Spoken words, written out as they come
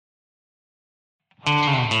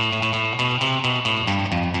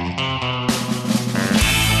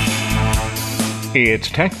It's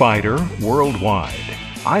TechBiter Worldwide.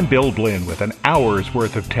 I'm Bill Blinn with an hour's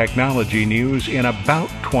worth of technology news in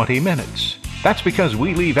about 20 minutes. That's because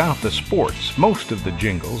we leave out the sports, most of the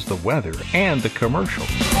jingles, the weather, and the commercials.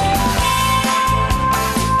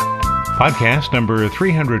 Podcast number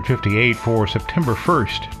 358 for September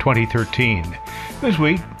 1st, 2013. This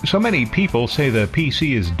week, so many people say the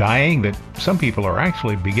PC is dying that some people are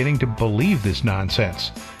actually beginning to believe this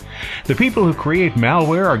nonsense. The people who create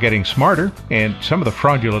malware are getting smarter, and some of the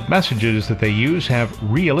fraudulent messages that they use have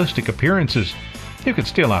realistic appearances. You can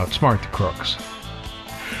still outsmart the crooks.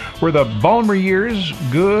 Were the Ballmer years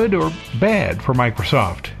good or bad for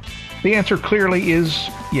Microsoft? The answer clearly is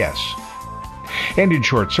yes. And in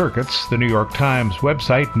short circuits, the New York Times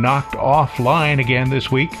website knocked offline again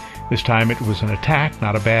this week. This time it was an attack,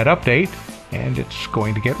 not a bad update, and it's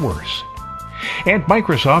going to get worse. And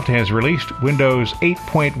Microsoft has released Windows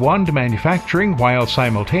 8.1 to manufacturing while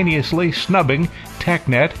simultaneously snubbing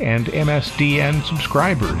TechNet and MSDN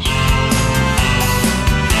subscribers.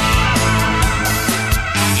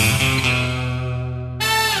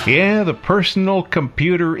 Yeah, the personal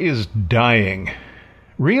computer is dying.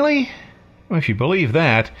 Really? Well, if you believe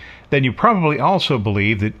that, then you probably also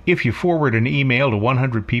believe that if you forward an email to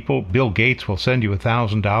 100 people, Bill Gates will send you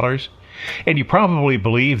 $1,000. And you probably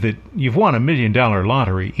believe that you've won $1 million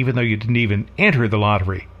lottery, even though you didn't even enter the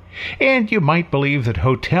lottery. And you might believe that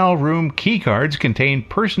hotel room keycards contain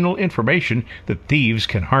personal information that thieves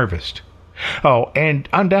can harvest. Oh, and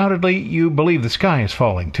undoubtedly you believe the sky is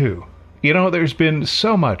falling, too. You know, there's been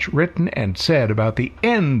so much written and said about the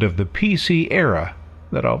end of the PC era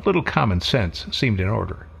that a little common sense seemed in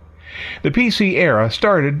order. The PC era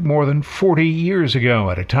started more than 40 years ago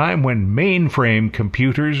at a time when mainframe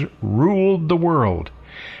computers ruled the world.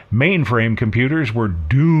 Mainframe computers were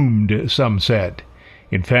doomed, some said.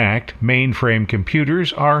 In fact, mainframe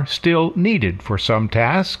computers are still needed for some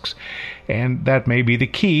tasks, and that may be the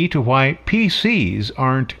key to why PCs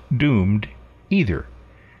aren't doomed either.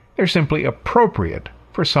 They're simply appropriate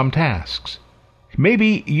for some tasks.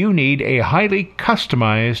 Maybe you need a highly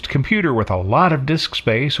customized computer with a lot of disk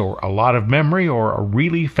space or a lot of memory or a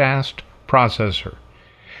really fast processor.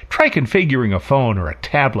 Try configuring a phone or a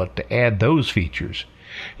tablet to add those features.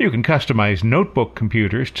 You can customize notebook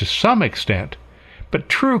computers to some extent, but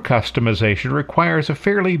true customization requires a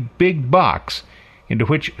fairly big box into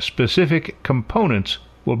which specific components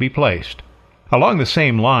will be placed. Along the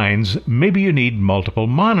same lines, maybe you need multiple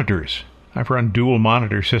monitors. I've run dual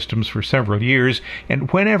monitor systems for several years, and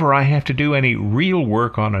whenever I have to do any real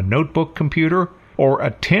work on a notebook computer or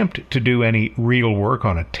attempt to do any real work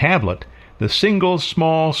on a tablet, the single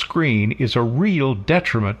small screen is a real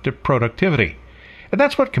detriment to productivity. And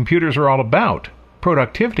that's what computers are all about,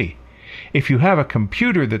 productivity. If you have a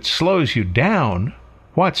computer that slows you down,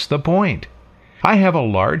 what's the point? I have a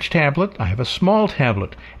large tablet, I have a small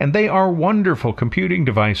tablet, and they are wonderful computing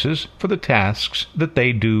devices for the tasks that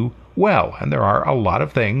they do well, and there are a lot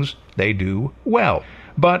of things they do well.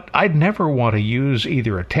 But I'd never want to use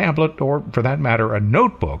either a tablet or, for that matter, a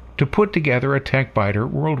notebook to put together a TechBiter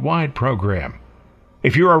Worldwide program.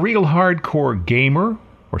 If you're a real hardcore gamer,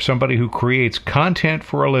 or somebody who creates content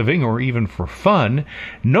for a living or even for fun,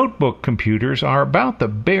 notebook computers are about the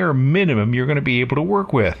bare minimum you're going to be able to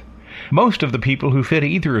work with. Most of the people who fit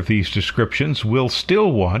either of these descriptions will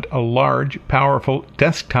still want a large, powerful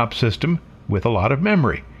desktop system with a lot of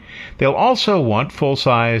memory. They'll also want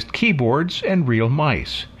full-sized keyboards and real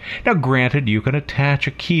mice. Now, granted, you can attach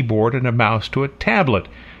a keyboard and a mouse to a tablet,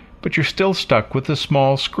 but you're still stuck with the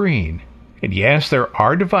small screen. And yes, there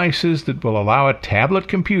are devices that will allow a tablet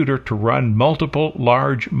computer to run multiple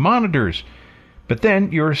large monitors, but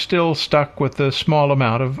then you're still stuck with the small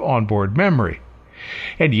amount of onboard memory.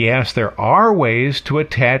 And yes, there are ways to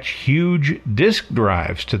attach huge disk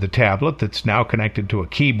drives to the tablet that's now connected to a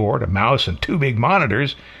keyboard, a mouse, and 2 big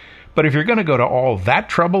monitors. But if you're going to go to all that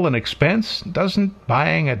trouble and expense, doesn't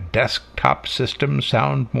buying a desktop system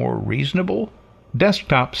sound more reasonable?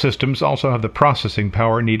 Desktop systems also have the processing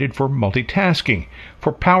power needed for multitasking,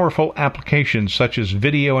 for powerful applications such as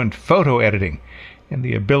video and photo editing, and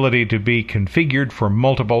the ability to be configured for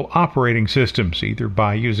multiple operating systems, either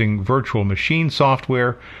by using virtual machine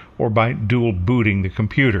software or by dual booting the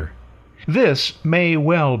computer. This may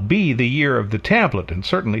well be the year of the tablet, and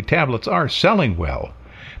certainly tablets are selling well.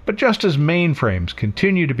 But just as mainframes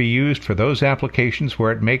continue to be used for those applications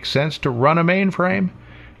where it makes sense to run a mainframe,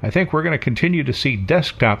 I think we're going to continue to see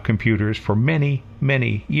desktop computers for many,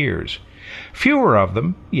 many years. Fewer of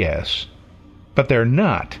them, yes, but they're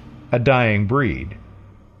not a dying breed.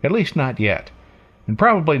 At least not yet. and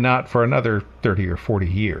probably not for another 30 or 40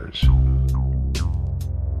 years.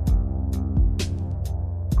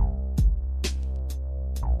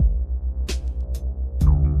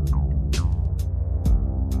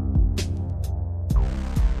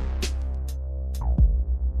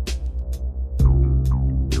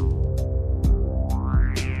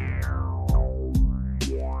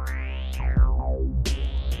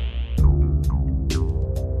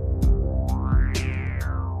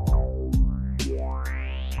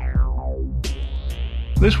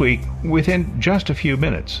 This week, within just a few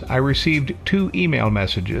minutes, I received 2 email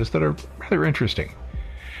messages that are rather interesting.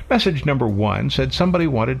 Message number 1 said somebody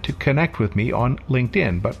wanted to connect with me on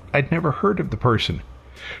LinkedIn, but I'd never heard of the person.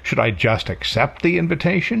 Should I just accept the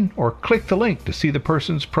invitation or click the link to see the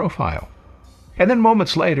person's profile? And then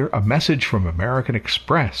moments later, a message from American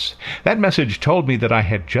Express. That message told me that I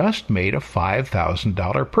had just made a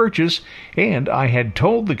 $5,000 purchase, and I had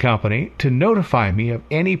told the company to notify me of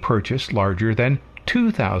any purchase larger than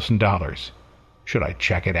 $2,000. Should I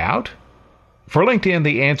check it out? For LinkedIn,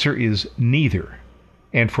 the answer is neither.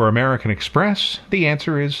 And for American Express, the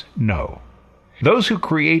answer is no. Those who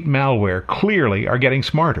create malware clearly are getting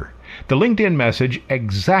smarter. The LinkedIn message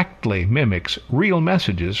exactly mimics real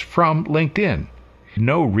messages from LinkedIn.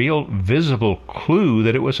 No real visible clue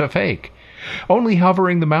that it was a fake. Only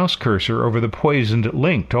hovering the mouse cursor over the poisoned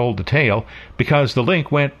link told the tale, because the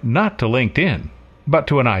link went not to LinkedIn, but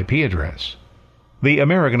to an IP address. The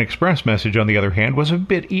American Express message, on the other hand, was a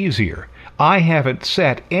bit easier. I haven't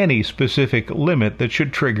set any specific limit that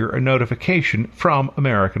should trigger a notification from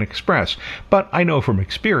American Express, but I know from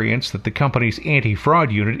experience that the company's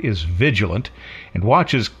anti-fraud unit is vigilant and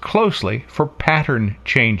watches closely for pattern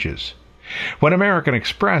changes. When American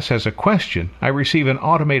Express has a question, I receive an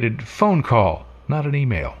automated phone call, not an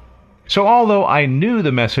email. So although I knew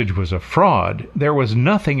the message was a fraud, there was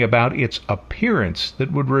nothing about its appearance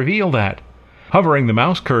that would reveal that. Hovering the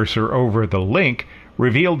mouse cursor over the link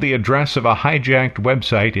revealed the address of a hijacked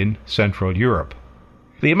website in Central Europe.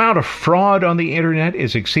 The amount of fraud on the internet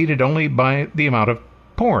is exceeded only by the amount of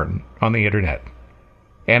porn on the internet.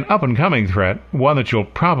 An up-and-coming threat, one that you'll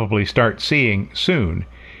probably start seeing soon,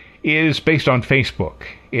 is based on Facebook.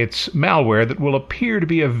 It's malware that will appear to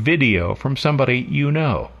be a video from somebody you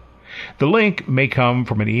know. The link may come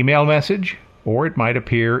from an email message, or it might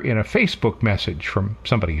appear in a Facebook message from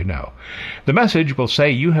somebody you know. The message will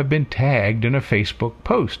say you have been tagged in a Facebook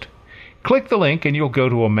post. Click the link and you'll go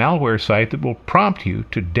to a malware site that will prompt you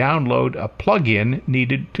to download a plugin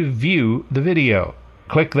needed to view the video.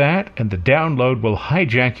 Click that and the download will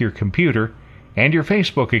hijack your computer and your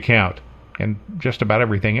Facebook account, and just about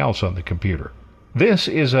everything else on the computer. This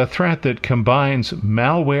is a threat that combines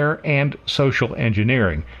malware and social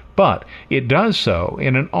engineering, but it does so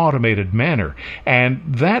in an automated manner, and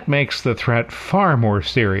that makes the threat far more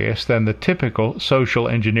serious than the typical social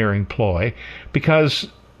engineering ploy, because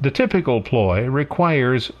the typical ploy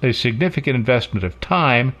requires a significant investment of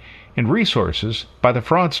time and resources by the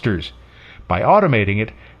fraudsters. By automating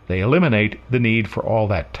it, they eliminate the need for all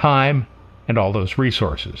that time and all those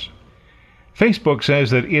resources. Facebook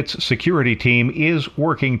says that its security team is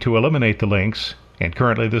working to eliminate the links, and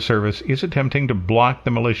currently the service is attempting to block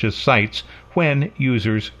the malicious sites when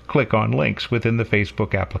users click on links within the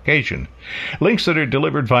Facebook application. Links that are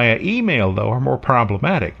delivered via email, though, are more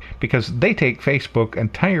problematic because they take Facebook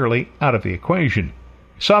entirely out of the equation.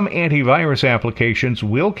 Some antivirus applications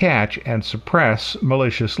will catch and suppress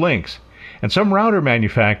malicious links, and some router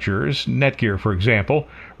manufacturers, Netgear for example,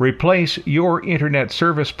 replace your internet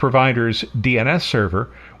service provider's DNS server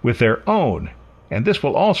with their own, and this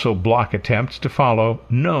will also block attempts to follow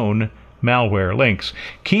known malware links.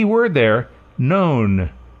 Keyword there, known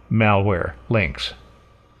malware links.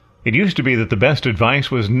 It used to be that the best advice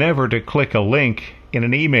was never to click a link in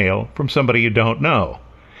an email from somebody you don't know.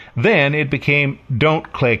 Then it became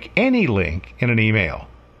don't click any link in an email.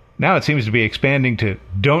 Now it seems to be expanding to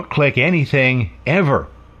don't click anything ever.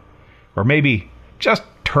 Or maybe just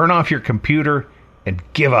turn off your computer and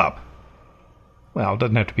give up. Well, it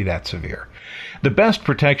doesn't have to be that severe. The best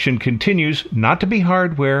protection continues not to be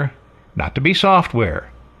hardware, not to be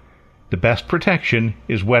software. The best protection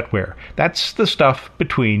is wetware. That's the stuff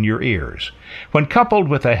between your ears. When coupled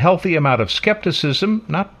with a healthy amount of skepticism,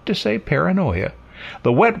 not to say paranoia,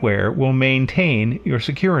 the wetware will maintain your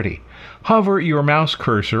security. Hover your mouse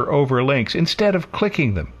cursor over links instead of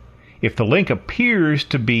clicking them. If the link appears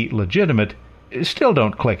to be legitimate, still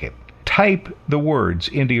don't click it. Type the words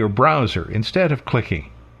into your browser instead of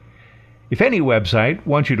clicking. If any website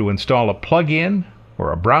wants you to install a plugin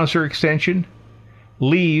or a browser extension,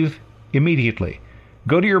 leave immediately.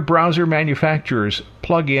 Go to your browser manufacturer's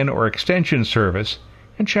plug-in or extension service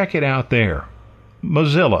and check it out there.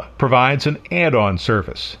 Mozilla provides an add-on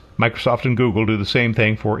service. Microsoft and Google do the same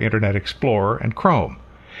thing for Internet Explorer and Chrome.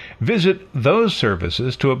 Visit those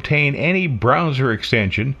services to obtain any browser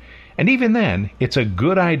extension, and even then, it's a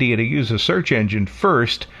good idea to use a search engine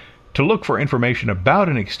first to look for information about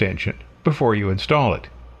an extension before you install it.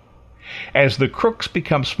 As the crooks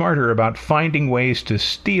become smarter about finding ways to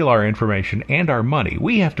steal our information and our money,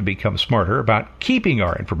 we have to become smarter about keeping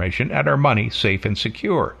our information and our money safe and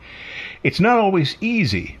secure. It's not always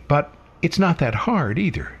easy, but it's not that hard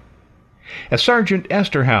either. As Sergeant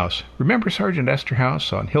Esterhaus, remember Sergeant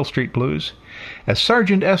Esterhaus on Hill Street Blues? As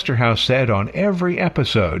Sergeant Esterhaus said on every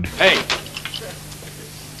episode, "Hey,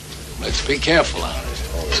 let's be careful out there."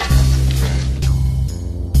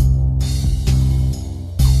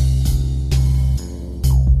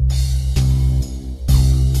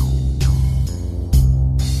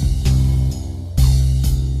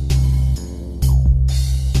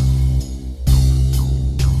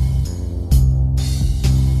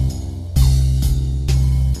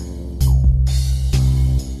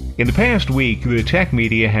 In the past week, the tech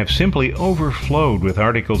media have simply overflowed with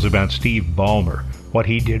articles about Steve Ballmer, what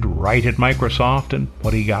he did right at Microsoft and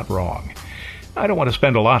what he got wrong. I don't want to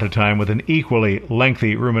spend a lot of time with an equally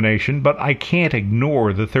lengthy rumination, but I can't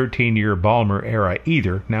ignore the 13-year Ballmer era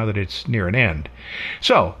either, now that it's near an end.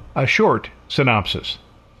 So, a short synopsis.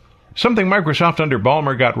 Something Microsoft under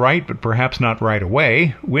Ballmer got right, but perhaps not right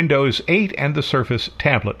away: Windows 8 and the Surface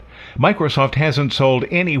tablet. Microsoft hasn't sold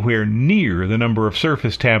anywhere near the number of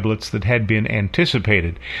Surface tablets that had been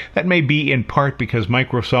anticipated. That may be in part because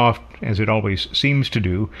Microsoft, as it always seems to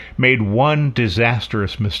do, made one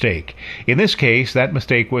disastrous mistake. In this case, that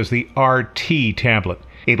mistake was the RT tablet.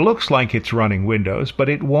 It looks like it's running Windows, but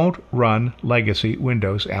it won't run legacy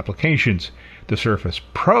Windows applications. The Surface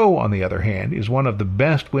Pro, on the other hand, is one of the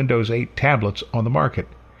best Windows 8 tablets on the market.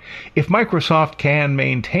 If Microsoft can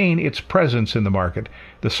maintain its presence in the market,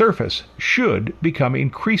 the Surface should become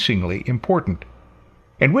increasingly important.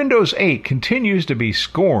 And Windows 8 continues to be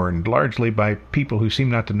scorned largely by people who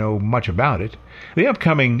seem not to know much about it. The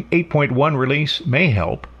upcoming 8.1 release may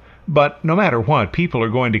help, but no matter what, people are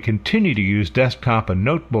going to continue to use desktop and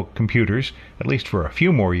notebook computers, at least for a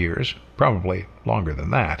few more years, probably longer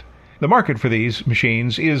than that. The market for these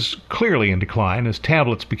machines is clearly in decline as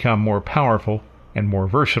tablets become more powerful and more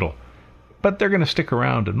versatile. But they're going to stick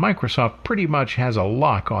around, and Microsoft pretty much has a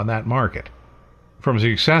lock on that market. From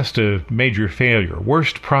success to major failure,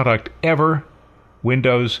 worst product ever,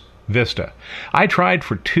 Windows Vista. I tried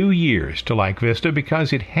for 2 years to like Vista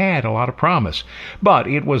because it had a lot of promise, but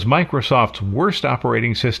it was Microsoft's worst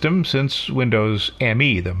operating system since Windows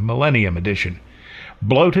ME, the Millennium Edition.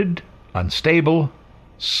 Bloated, unstable,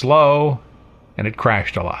 slow, and it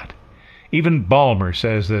crashed a lot. Even Ballmer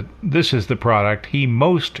says that this is the product he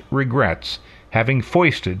most regrets having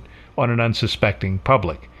foisted on an unsuspecting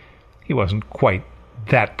public. He wasn't quite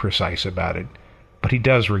that precise about it, but he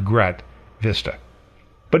does regret Vista.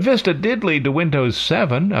 But Vista did lead to Windows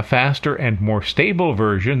 7, a faster and more stable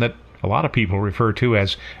version that a lot of people refer to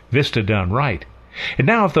as Vista done right. And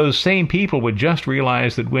now if those same people would just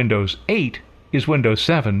realize that Windows 8 is Windows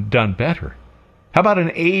 7 done better. How about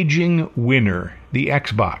an aging winner, the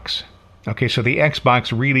Xbox? Okay, so the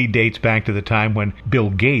Xbox really dates back to the time when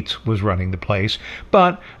Bill Gates was running the place,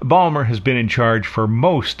 but Ballmer has been in charge for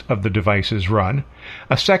most of the devices run.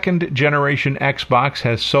 A second-generation Xbox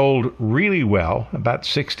has sold really well, about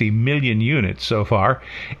 60 million units so far,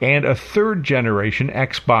 and a third-generation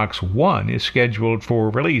Xbox One is scheduled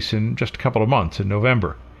for release in just a couple of months in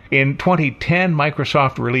November. In 2010,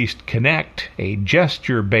 Microsoft released Kinect, a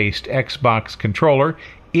gesture-based Xbox controller.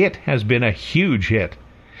 It has been a huge hit.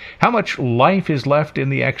 How much life is left in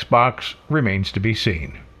the Xbox remains to be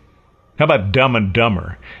seen. How about Dumb and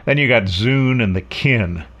Dumber? Then you got Zune and the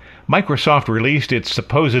Kin. Microsoft released its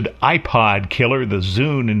supposed iPod killer, the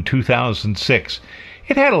Zune, in 2006.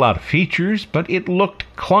 It had a lot of features, but it looked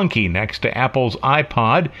clunky next to Apple's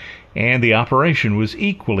iPod, and the operation was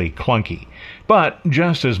equally clunky. But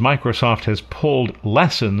just as Microsoft has pulled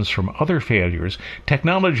lessons from other failures,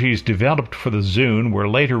 technologies developed for the Zune were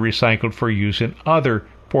later recycled for use in other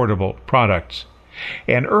portable products.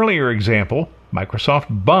 An earlier example, Microsoft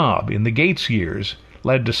Bob in the Gates years,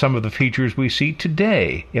 led to some of the features we see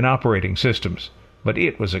today in operating systems, but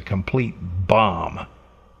it was a complete bomb.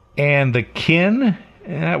 And the Kin?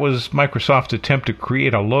 That was Microsoft's attempt to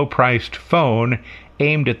create a low-priced phone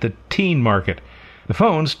aimed at the teen market. The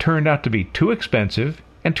phones turned out to be too expensive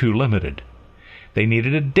and too limited. They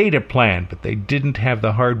needed a data plan, but they didn't have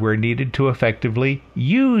the hardware needed to effectively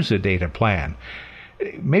use a data plan.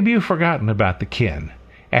 Maybe you've forgotten about the kin.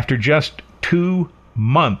 After just 2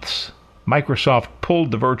 months, Microsoft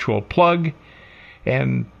pulled the virtual plug,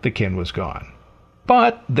 and the kin was gone.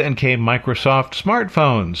 But then came Microsoft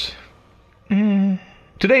smartphones.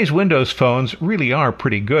 Today's Windows phones really are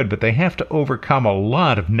pretty good, but they have to overcome a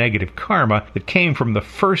lot of negative karma that came from the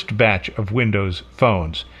first batch of Windows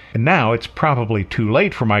phones. And now it's probably too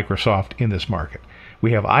late for Microsoft in this market.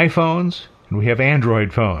 We have iPhones and we have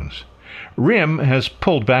Android phones. RIM has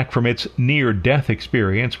pulled back from its near-death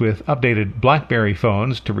experience with updated BlackBerry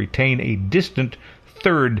phones to retain a distant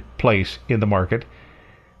third place in the market.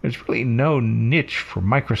 There's really no niche for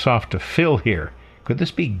Microsoft to fill here. Could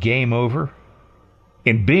this be game over?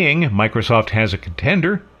 In Bing, Microsoft has a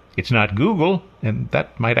contender. It's not Google, and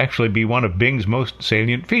that might actually be one of Bing's most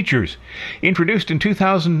salient features. Introduced in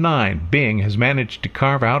 2009, Bing has managed to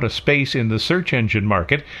carve out a space in the search engine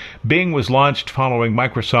market. Bing was launched following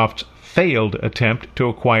Microsoft's failed attempt to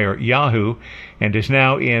acquire Yahoo, and is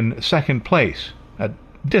now in second place. A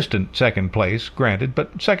distant second place, granted,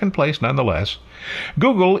 but second place nonetheless.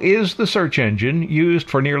 Google is the search engine used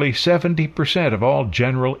for nearly 70% of all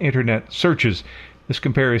general internet searches. This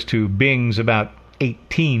compares to Bing's about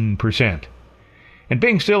 18%. And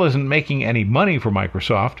Bing still isn't making any money for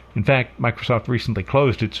Microsoft. In fact, Microsoft recently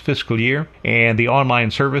closed its fiscal year, and the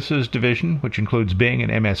online services division, which includes Bing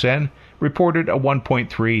and MSN, reported a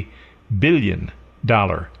 $1.3 billion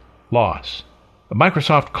loss.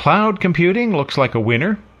 Microsoft Cloud Computing looks like a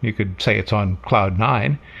winner. You could say it's on Cloud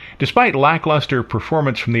 9. Despite lackluster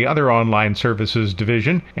performance from the other online services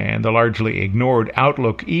division and the largely ignored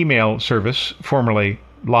Outlook email service, formerly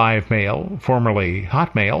Live Mail, formerly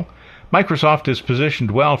Hotmail, Microsoft is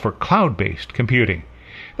positioned well for cloud-based computing.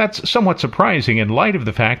 That's somewhat surprising in light of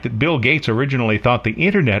the fact that Bill Gates originally thought the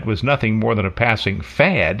Internet was nothing more than a passing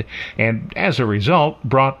fad, and as a result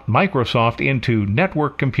brought Microsoft into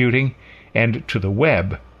network computing and to the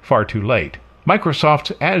web far too late.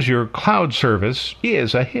 Microsoft's Azure cloud service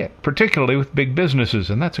is a hit, particularly with big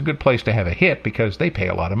businesses, and that's a good place to have a hit because they pay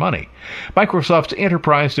a lot of money. Microsoft's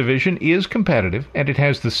enterprise division is competitive, and it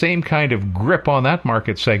has the same kind of grip on that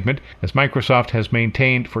market segment as Microsoft has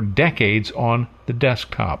maintained for decades on the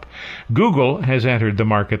desktop. Google has entered the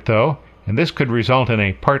market, though, and this could result in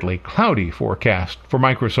a partly cloudy forecast for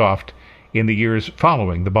Microsoft in the years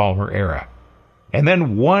following the Ballmer era. And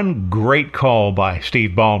then one great call by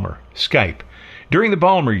Steve Ballmer, Skype. During the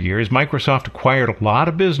Ballmer years, Microsoft acquired a lot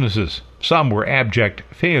of businesses. Some were abject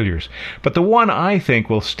failures. But the one I think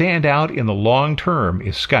will stand out in the long term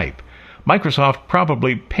is Skype. Microsoft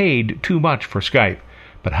probably paid too much for Skype,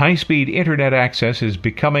 but high-speed internet access is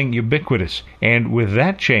becoming ubiquitous, and with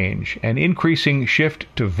that change, an increasing shift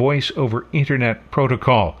to voice over internet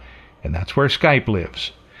protocol, and that's where Skype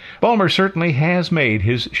lives. Ballmer certainly has made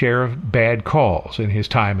his share of bad calls in his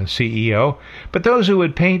time as CEO, but those who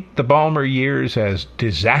would paint the Ballmer years as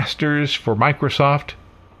disasters for Microsoft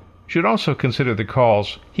should also consider the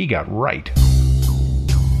calls he got right.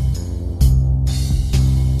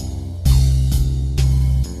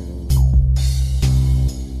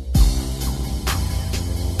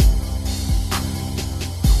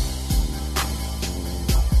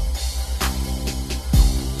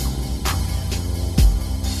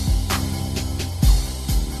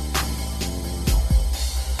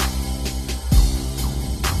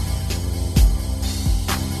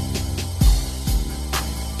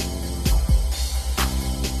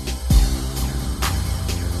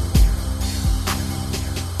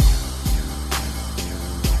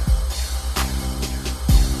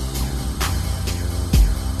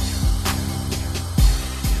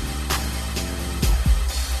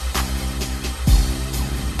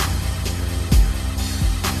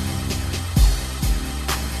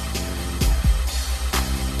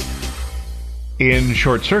 In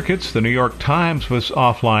short circuits, the New York Times was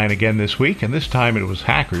offline again this week, and this time it was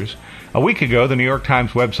hackers. A week ago, the New York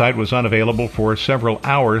Times website was unavailable for several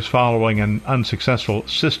hours following an unsuccessful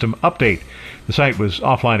system update. The site was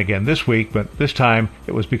offline again this week, but this time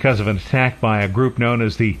it was because of an attack by a group known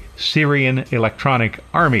as the Syrian Electronic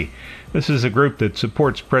Army. This is a group that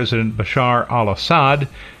supports President Bashar al-Assad,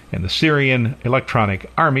 and the Syrian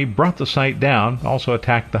Electronic Army brought the site down, also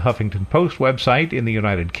attacked the Huffington Post website in the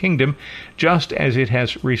United Kingdom, just as it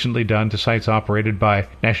has recently done to sites operated by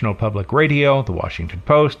National Public Radio, the Washington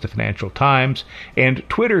Post, the Financial Times, and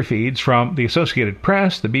Twitter feeds from the Associated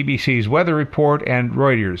Press, the BBC's Weather Report, and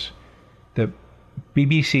Reuters. The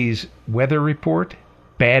BBC's Weather Report?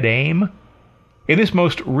 Bad aim? In this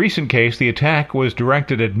most recent case, the attack was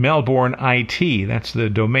directed at Melbourne IT. That's the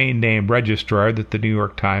domain name registrar that the New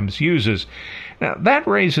York Times uses. Now, that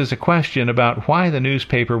raises a question about why the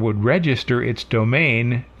newspaper would register its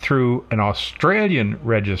domain through an Australian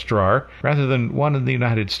registrar rather than one in the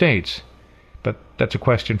United States. But that's a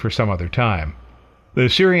question for some other time. The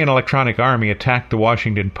Syrian Electronic Army attacked the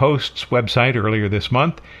Washington Post's website earlier this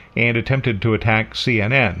month and attempted to attack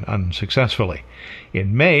CNN unsuccessfully.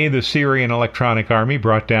 In May, the Syrian Electronic Army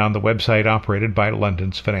brought down the website operated by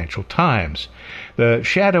London's Financial Times. The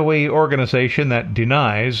shadowy organization that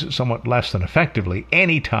denies, somewhat less than effectively,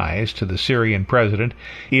 any ties to the Syrian president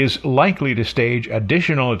is likely to stage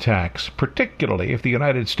additional attacks, particularly if the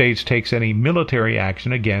United States takes any military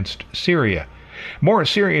action against Syria. More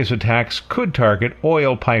serious attacks could target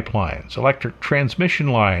oil pipelines, electric transmission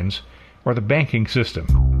lines, or the banking system.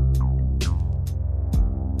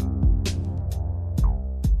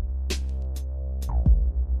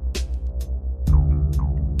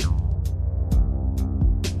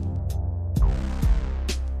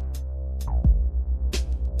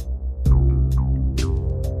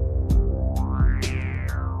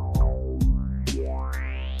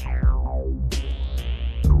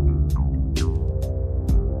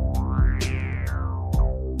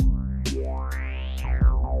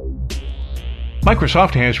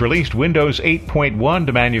 Microsoft has released Windows 8.1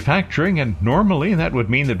 to manufacturing, and normally that would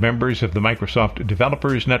mean that members of the Microsoft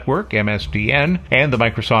Developers Network, MSDN, and the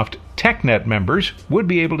Microsoft TechNet members would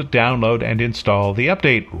be able to download and install the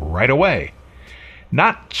update right away.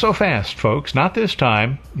 Not so fast, folks. Not this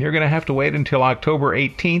time. You're going to have to wait until October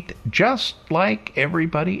 18th, just like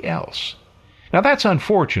everybody else. Now that's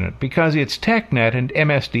unfortunate because it's TechNet and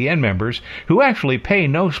MSDN members who actually pay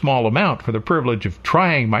no small amount for the privilege of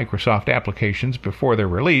trying Microsoft applications before they're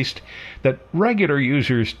released that regular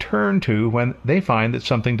users turn to when they find that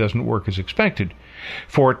something doesn't work as expected.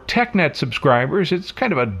 For TechNet subscribers, it's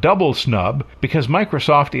kind of a double snub because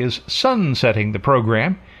Microsoft is sunsetting the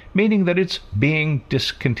program, meaning that it's being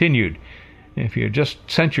discontinued. If you just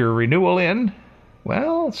sent your renewal in,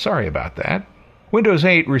 well, sorry about that. Windows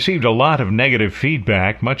 8 received a lot of negative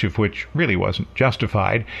feedback, much of which really wasn't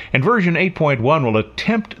justified, and version 8.1 will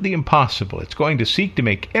attempt the impossible. It's going to seek to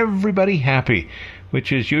make everybody happy,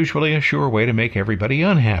 which is usually a sure way to make everybody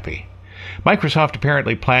unhappy. Microsoft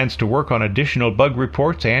apparently plans to work on additional bug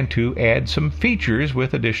reports and to add some features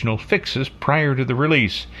with additional fixes prior to the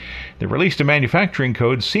release. The release to manufacturing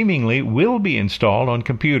code seemingly will be installed on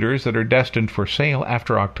computers that are destined for sale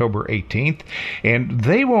after October 18th, and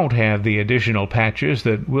they won't have the additional patches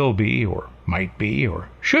that will be, or might be, or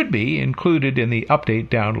should be included in the update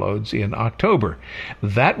downloads in October.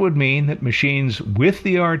 That would mean that machines with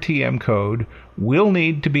the RTM code will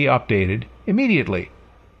need to be updated immediately.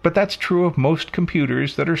 But that's true of most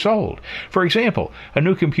computers that are sold. For example, a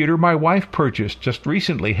new computer my wife purchased just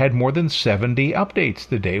recently had more than 70 updates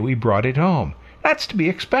the day we brought it home. That's to be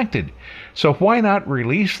expected. So why not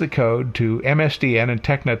release the code to MSDN and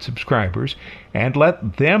TechNet subscribers and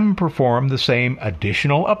let them perform the same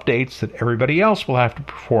additional updates that everybody else will have to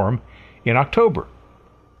perform in October?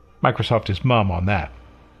 Microsoft is mum on that.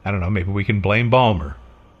 I don't know, maybe we can blame Ballmer.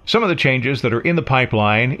 Some of the changes that are in the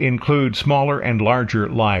pipeline include smaller and larger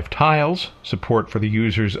live tiles, support for the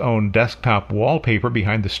user's own desktop wallpaper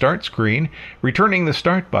behind the start screen, returning the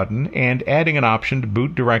start button, and adding an option to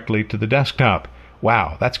boot directly to the desktop.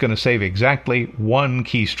 Wow, that's going to save exactly one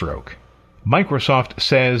keystroke. Microsoft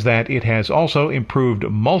says that it has also improved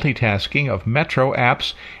multitasking of Metro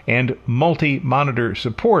apps and multi-monitor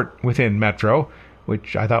support within Metro,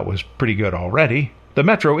 which I thought was pretty good already. The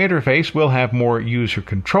Metro interface will have more user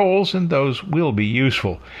controls, and those will be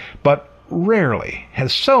useful. But rarely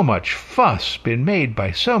has so much fuss been made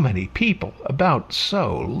by so many people about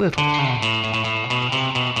so little.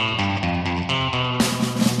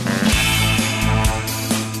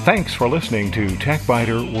 Thanks for listening to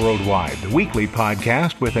TechBiter Worldwide, the weekly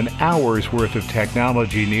podcast with an hour's worth of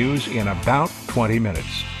technology news in about 20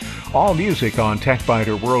 minutes. All music on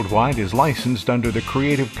TechBiter Worldwide is licensed under the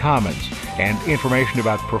Creative Commons, and information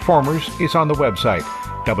about performers is on the website,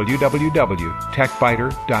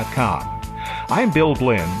 www.techbiter.com. I'm Bill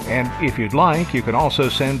Blinn, and if you'd like, you can also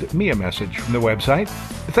send me a message from the website.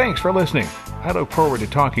 Thanks for listening. I look forward to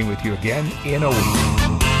talking with you again in a week.